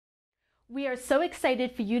We are so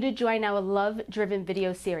excited for you to join our love-driven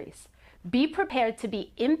video series. Be prepared to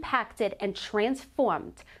be impacted and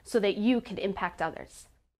transformed so that you can impact others.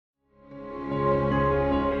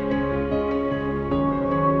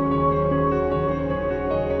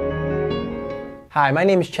 Hi, my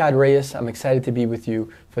name is Chad Reyes. I'm excited to be with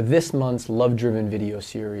you for this month's Love-Driven video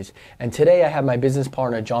series. And today I have my business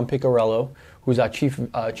partner, John Piccarello, who's our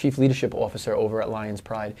Chief Leadership Officer over at Lions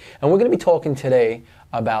Pride. And we're going to be talking today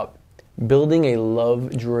about building a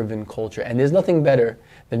love-driven culture. And there's nothing better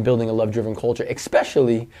than building a love-driven culture,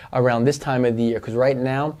 especially around this time of the year. Because right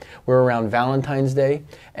now, we're around Valentine's Day.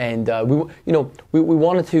 And we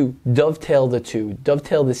wanted to dovetail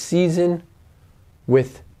the season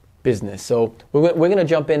with business. So we're going to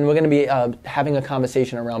jump in. We're going to be having a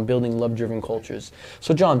conversation around building love-driven cultures.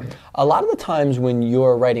 So John, a lot of the times when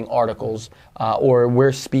you're writing articles or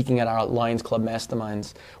we're speaking at our Lions Club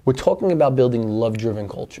masterminds, we're talking about building love-driven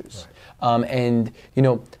cultures. Right. And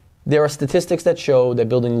there are statistics that show that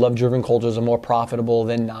building love-driven cultures are more profitable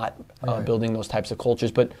than not building those types of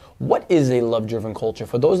cultures. But what is a love-driven culture?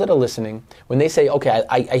 For those that are listening, when they say, okay,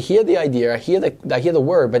 I hear the idea, I hear the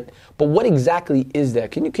word, but what exactly is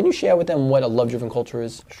that? Can you share with them what a love-driven culture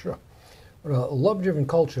is? Sure. A love-driven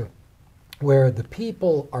culture where the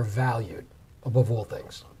people are valued above all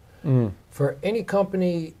things. For any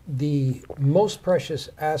company, the most precious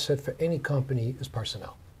asset for any company is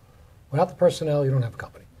personnel. Without the personnel, you don't have a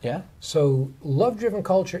company. Yeah. So love-driven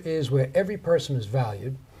culture is where every person is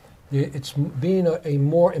valued. It's being a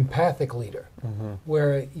more empathic leader,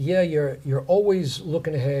 where you're always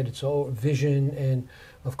looking ahead. It's all vision, and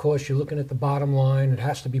of course you're looking at the bottom line. It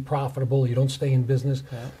has to be profitable. You don't stay in business.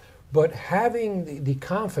 Yeah. But having the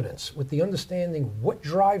confidence with the understanding what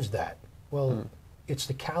drives that, well, it's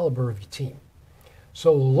the caliber of your team.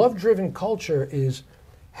 So love-driven culture is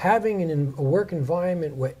having a work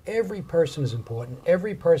environment where every person is important,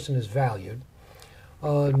 every person is valued.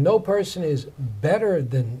 No person is better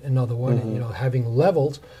than another one, having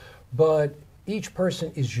levels, but each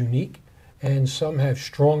person is unique, and some have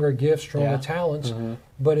stronger gifts, stronger talents,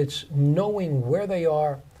 but it's knowing where they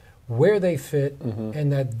are, where they fit,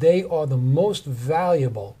 and that they are the most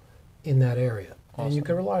valuable in that area. Awesome. And you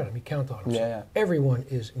can rely on them, you count on them. So everyone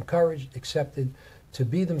is encouraged, accepted, to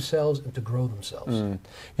be themselves and to grow themselves.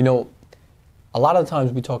 A lot of the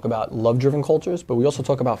times we talk about love-driven cultures, but we also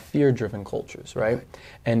talk about fear-driven cultures, right?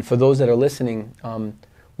 And for those that are listening,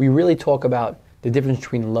 we really talk about the difference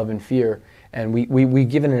between love and fear. And we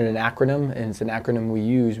given it an acronym, and it's an acronym we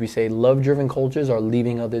use. We say love-driven cultures are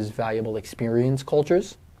leaving others valuable experience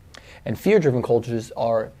cultures, and fear-driven cultures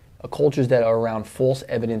are cultures that are around false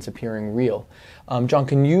evidence appearing real. John,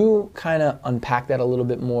 can you kind of unpack that a little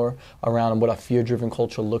bit more around what a fear-driven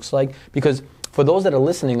culture looks like? Because for those that are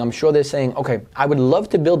listening, I'm sure they're saying, okay, I would love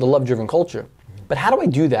to build a love-driven culture, but how do I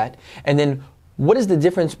do that? And then what is the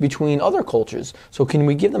difference between other cultures? So can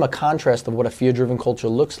we give them a contrast of what a fear-driven culture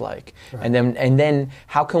looks like? Right. And then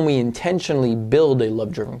how can we intentionally build a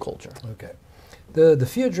love-driven culture? Okay. The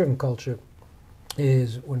fear-driven culture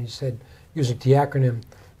is, when you said, using the acronym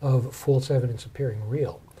of false evidence appearing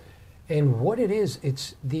real. And what it is,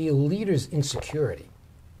 it's the leader's insecurity.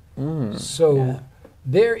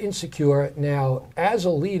 They're insecure. Now, as a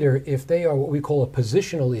leader, if they are what we call a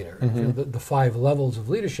positional leader, the 5 levels of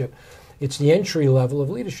leadership, it's the entry level of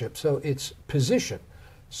leadership. So it's position.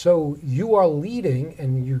 So you are leading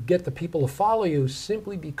and you get the people to follow you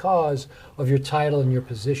simply because of your title and your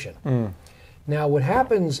position. Now, what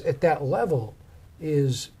happens at that level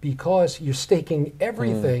is because you're staking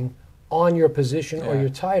everything on your position or your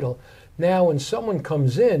title. Now, when someone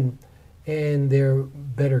comes in and they're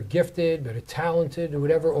better gifted, better talented, or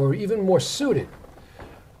whatever, or even more suited,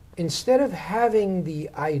 instead of having the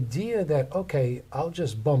idea that, okay, I'll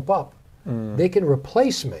just bump up, they can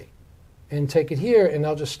replace me and take it here and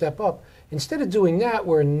I'll just step up. Instead of doing that,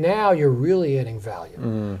 where now you're really adding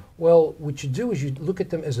value. Well, what you do is you look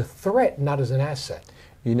at them as a threat, not as an asset.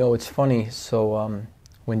 It's funny. So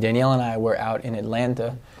when Danielle and I were out in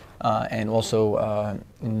Atlanta and also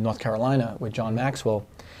in North Carolina with John Maxwell,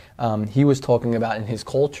 he was talking about in his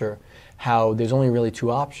culture how there's only really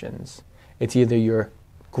 2 options. It's either you're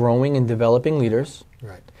growing and developing leaders,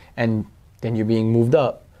 and then you're being moved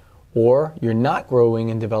up, or you're not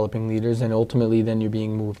growing and developing leaders, and ultimately then you're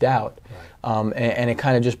being moved out. And it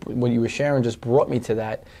kind of just, what you were sharing just brought me to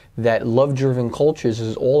that love-driven cultures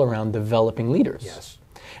is all around developing leaders. Yes.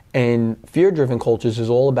 And fear-driven cultures is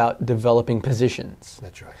all about developing positions.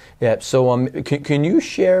 That's right. Yeah. So can you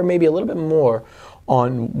share maybe a little bit more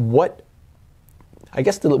on I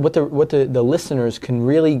guess what the listeners can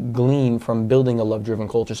really glean from building a love-driven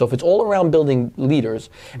culture. So if it's all around building leaders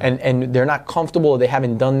and they're not comfortable or they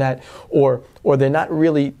haven't done that or they're not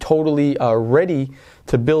really totally ready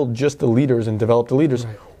to build just the leaders and develop the leaders,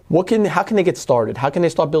 right. How can they get started? How can they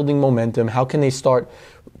start building momentum? How can they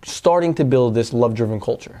starting to build this love-driven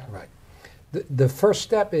culture? Right. The first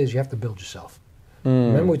step is you have to build yourself.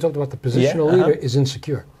 Remember we talked about the positional leader is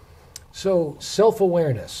insecure. So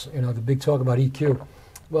self-awareness, the big talk about EQ.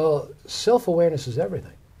 Well, self-awareness is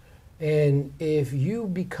everything. And if you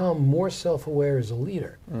become more self-aware as a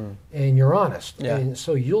leader and you're honest, and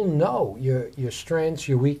so you'll know your strengths,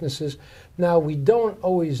 your weaknesses. Now, we don't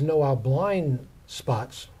always know our blind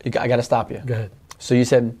spots. I got to stop you. Go ahead. So you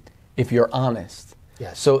said if you're honest.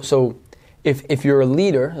 Yes. So if you're a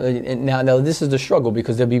leader, and now this is the struggle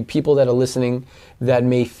because there'll be people that are listening that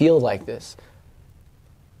may feel like this.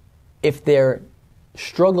 If they're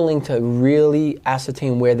struggling to really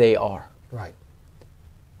ascertain where they are, right?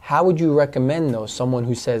 How would you recommend, though, someone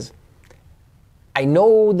who says, I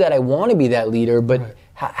know that I want to be that leader, but right.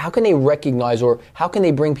 how can they recognize or how can they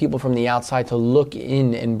bring people from the outside to look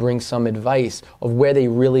in and bring some advice of where they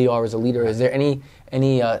really are as a leader? Is there any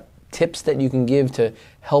tips that you can give to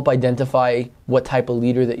help identify what type of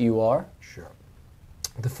leader that you are? Sure.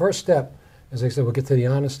 The first step, as I said, we'll get to the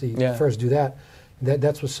honesty. First do that.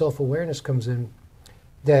 That's where self-awareness comes in.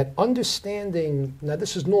 That understanding, now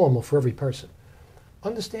this is normal for every person,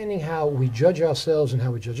 understanding how we judge ourselves and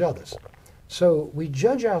how we judge others. So we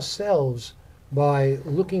judge ourselves by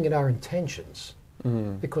looking at our intentions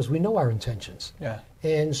because we know our intentions. Yeah.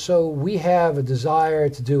 And so we have a desire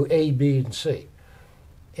to do A, B, and C.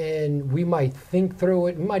 And we might think through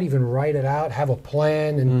it, we might even write it out, have a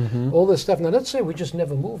plan and all this stuff. Now let's say we just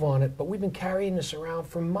never move on it, but we've been carrying this around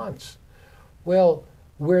for months. Well,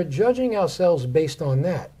 we're judging ourselves based on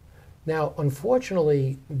that. Now,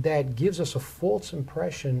 unfortunately, that gives us a false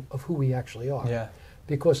impression of who we actually are. Yeah.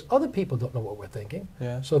 Because other people don't know what we're thinking.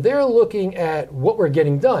 Yeah. So they're looking at what we're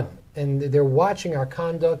getting done, and they're watching our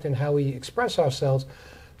conduct and how we express ourselves.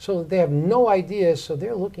 So they have no idea, so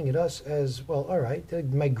they're looking at us as, well, all right, they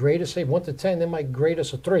might grade us, say 1 to 10, they might grade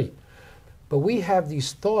us a 3. But we have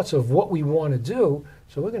these thoughts of what we want to do,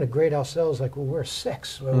 so we're going to grade ourselves like, well, we're a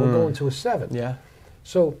 6, we're going to a 7. Yeah.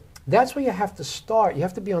 So that's where you have to start. You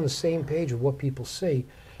have to be on the same page of what people see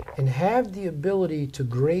and have the ability to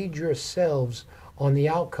grade yourselves on the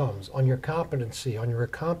outcomes, on your competency, on your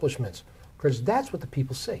accomplishments, because that's what the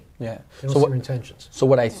people see. Yeah. They don't see your intentions. So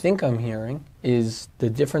what I think I'm hearing is the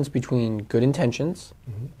difference between good intentions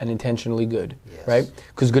and intentionally good, right?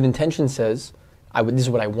 Because good intention says, this is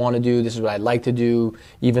what I want to do, this is what I'd like to do,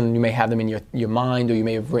 even you may have them in your mind or you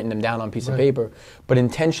may have written them down on a piece of paper, but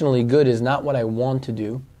intentionally good is not what I want to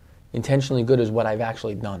do, intentionally good is what I've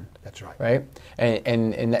actually done. That's right.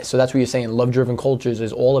 Right? So that's what you're saying, love-driven cultures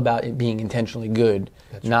is all about it being intentionally good,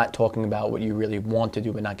 not talking about what you really want to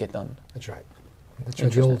do but not get done. That's right. That's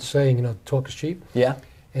right. The old saying, talk is cheap. Yeah.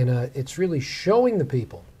 And it's really showing the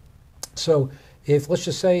people. So let's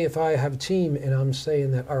just say if I have a team and I'm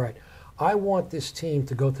saying that, all right, I want this team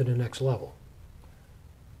to go to the next level.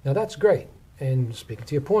 Now that's great. And speaking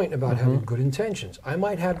to your point about having good intentions, I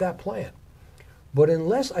might have that plan. But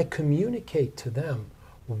unless I communicate to them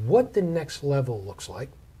what the next level looks like,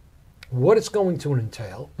 what it's going to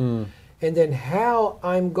entail, and then how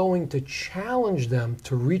I'm going to challenge them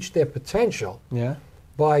to reach their potential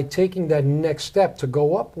by taking that next step to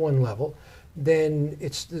go up one level, then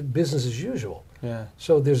it's the business as usual. Yeah.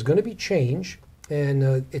 So there's going to be change.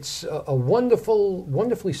 And it's a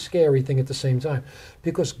wonderfully scary thing at the same time.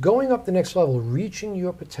 Because going up the next level, reaching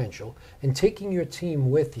your potential, and taking your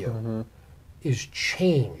team with you is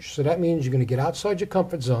change. So that means you're going to get outside your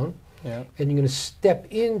comfort zone, and you're going to step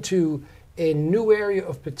into a new area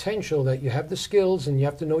of potential that you have the skills and you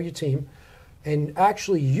have to know your team. And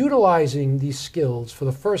actually utilizing these skills for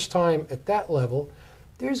the first time at that level,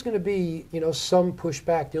 there's going to be some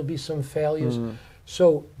pushback, there'll be some failures.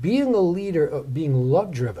 So being a leader, being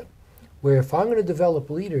love-driven, where if I'm going to develop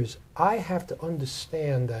leaders, I have to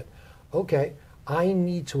understand that, okay, I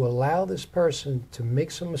need to allow this person to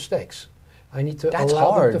make some mistakes. I need to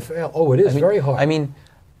allow them to fail. Oh, it is very hard. I mean,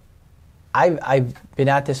 I've been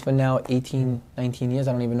at this for now 18, 19 years.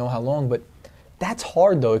 I don't even know how long, but that's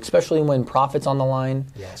hard, though, especially when profit's on the line,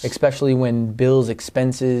 especially when bills,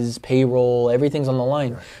 expenses, payroll, everything's on the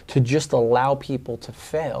line, to just allow people to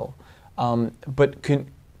fail. But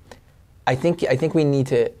I think we need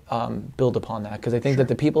to build upon that, because I think that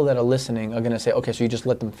the people that are listening are going to say, okay, so you just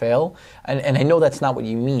let them fail, and I know that's not what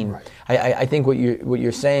you mean. I think what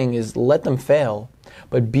you're saying is let them fail,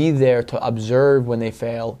 but be there to observe when they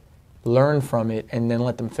fail, learn from it, and then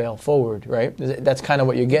let them fail forward, right? That's kind of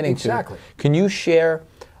what you're getting Exactly. to. Can you share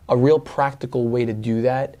a real practical way to do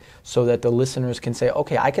that so that the listeners can say,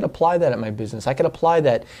 okay, I could apply that at my business. I could apply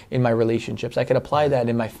that in my relationships. I could apply that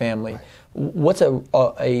in my family. Right. What's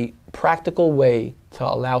a practical way to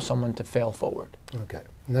allow someone to fail forward? Okay,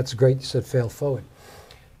 and that's great. You said fail forward.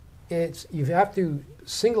 You have to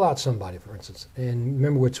single out somebody, for instance. And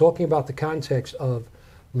remember, we're talking about the context of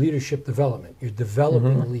leadership development. You're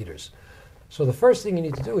developing leaders. So the first thing you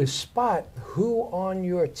need to do is spot who on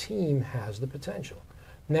your team has the potential.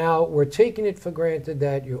 Now, we're taking it for granted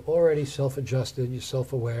that you're already self-adjusted, you're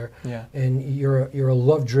self-aware, and you're a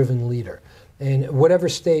love-driven leader, and whatever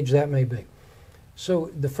stage that may be. So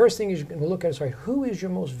the first thing you're going to look at is, right, who is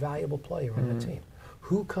your most valuable player on the team?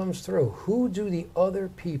 Who comes through? Who do the other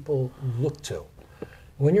people look to?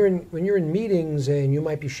 When you're in meetings and you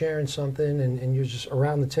might be sharing something and you're just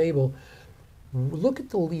around the table, look at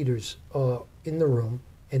the leaders in the room.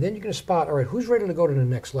 And then you're going to spot, all right, who's ready to go to the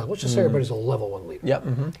next level? Let's just say everybody's a level 1 leader. Yep.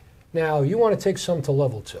 Now, you want to take some to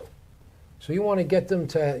level 2. So you want to get them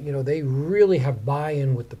to, they really have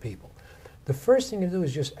buy-in with the people. The first thing to do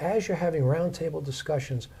is just, as you're having roundtable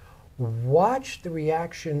discussions, watch the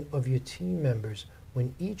reaction of your team members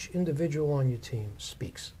when each individual on your team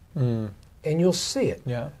speaks. And you'll see it.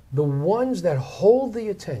 Yeah. The ones that hold the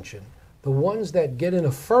attention, the ones that get an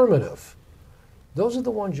affirmative, those are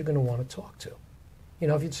the ones you're going to want to talk to.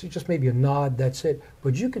 If it's just maybe a nod, that's it.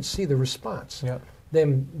 But you could see the response. Yeah.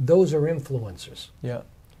 Then those are influencers. Yeah.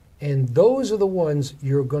 And those are the ones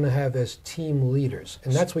you're going to have as team leaders.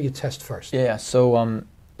 And that's what you test first. Yeah. So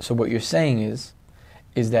what you're saying is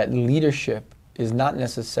that leadership is not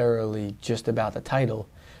necessarily just about the title.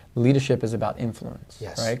 Leadership is about influence.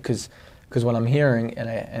 Yes. Right? Because what I'm hearing,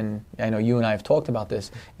 and I know you and I have talked about this,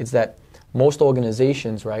 is that most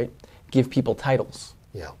organizations, right, give people titles.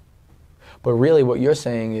 Yeah. But really what you're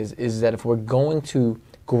saying is that if we're going to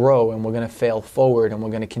grow and we're going to fail forward and we're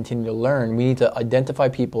going to continue to learn, we need to identify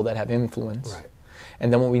people that have influence. Right.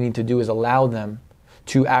 And then what we need to do is allow them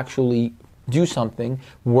to actually do something,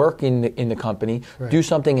 work in the company, Right. do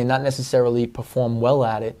something and not necessarily perform well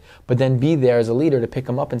at it, but then be there as a leader to pick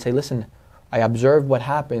them up and say, listen, I observed what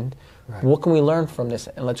happened. Right. What can we learn from this?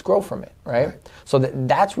 And let's grow from it, right? Right. So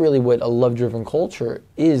that's really what a love-driven culture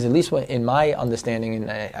is, at least in my understanding,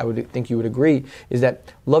 and I would think you would agree, is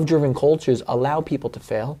that love-driven cultures allow people to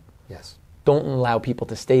fail, Yes. don't allow people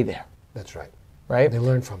to stay there, That's right. right? They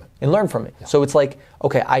learn from it. And learn from it. Yeah. So it's like,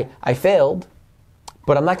 okay, I failed,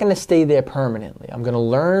 but I'm not going to stay there permanently. I'm going to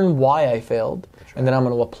learn why I failed, and then I'm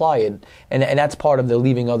going to apply it. And that's part of the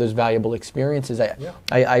leaving others valuable experiences.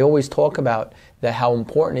 I always talk about that how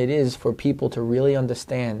important it is for people to really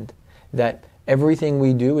understand that everything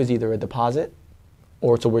we do is either a deposit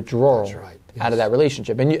or it's a withdrawal That's right. out of that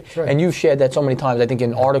relationship. And right. and you've shared that so many times. I think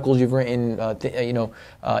in articles you've written,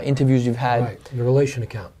 interviews you've had. Right. The relation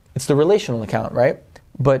account. It's the relational account, right?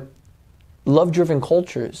 But love-driven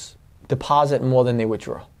cultures deposit more than they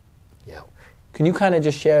withdraw. Yeah. Can you kind of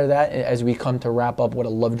just share that as we come to wrap up what a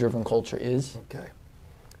love-driven culture is? Okay.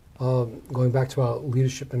 Going back to our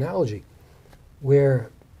leadership analogy, where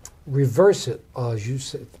reverse it, as you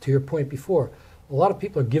said, to your point before, a lot of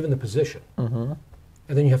people are given the position, and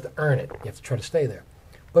then you have to earn it. You have to try to stay there.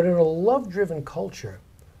 But in a love-driven culture,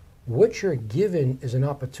 what you're given is an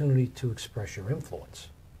opportunity to express your influence.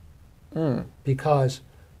 Because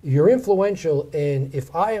you're influential, and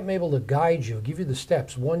if I am able to guide you, give you the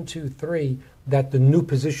steps, 1, 2, 3, that the new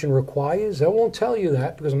position requires, I won't tell you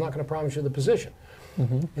that because I'm not going to promise you the position.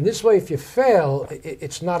 And this way, if you fail,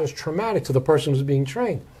 it's not as traumatic to the person who's being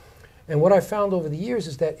trained. And what I found over the years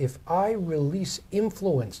is that if I release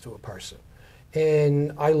influence to a person,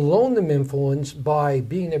 and I loan them influence by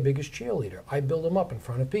being their biggest cheerleader, I build them up in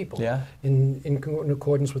front of people in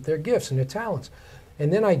accordance with their gifts and their talents.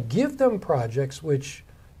 And then I give them projects which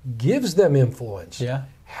gives them influence.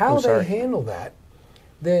 How they handle that,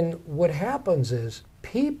 then what happens is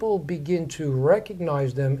people begin to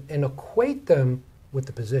recognize them and equate them with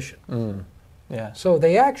the position. So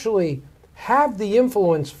they actually have the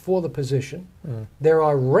influence for the position. They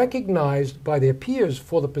are recognized by their peers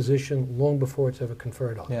for the position long before it's ever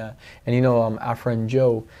conferred on. And our friend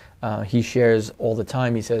Joe, he shares all the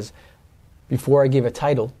time, he says, before I give a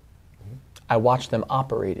title, I watch them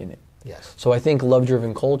operate in it. Yes. So I think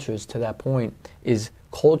love-driven cultures, to that point, is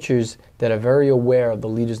cultures that are very aware of the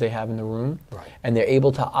leaders they have in the room, and they're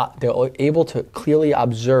able to clearly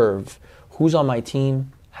observe who's on my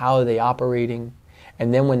team, how are they operating,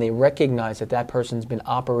 and then when they recognize that that person's been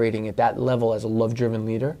operating at that level as a love-driven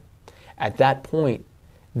leader, at that point,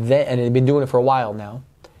 and they've been doing it for a while now,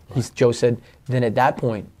 Joe said, then at that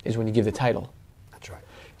point is when you give the title. That's right.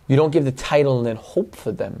 You don't give the title and then hope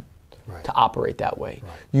for them to operate that way.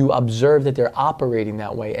 Right. You observe that they're operating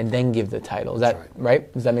that way and then give the title. Is that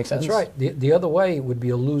right? Does that make sense? That's right. The other way would be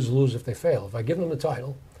a lose-lose if they fail. If I give them the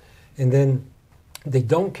title and then they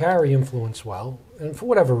don't carry influence well, and for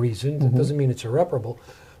whatever reason, it doesn't mean it's irreparable,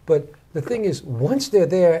 but the thing is, once they're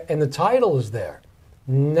there and the title is there,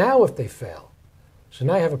 now if they fail, so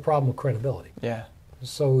now you have a problem with credibility. Yeah.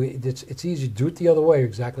 So it's easy to do it the other way. You're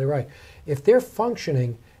exactly right. If they're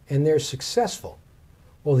functioning and they're successful,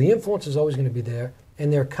 well, the influence is always going to be there,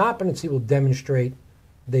 and their competency will demonstrate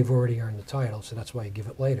they've already earned the title, so that's why you give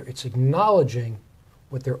it later. It's acknowledging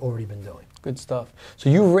what they've already been doing. Good stuff. So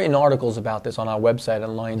you've written articles about this on our website at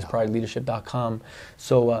lionsprideleadership.com.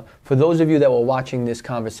 So for those of you that were watching this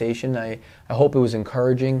conversation, I hope it was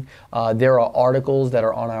encouraging. There are articles that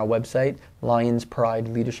are on our website,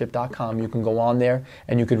 lionsprideleadership.com. You can go on there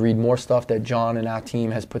and you could read more stuff that John and our team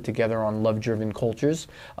has put together on love-driven cultures.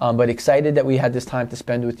 But excited that we had this time to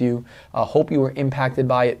spend with you. Hope you were impacted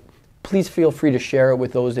by it. Please feel free to share it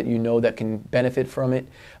with those that you know that can benefit from it.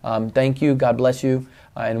 Thank you. God bless you.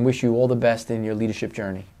 And wish you all the best in your leadership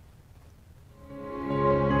journey.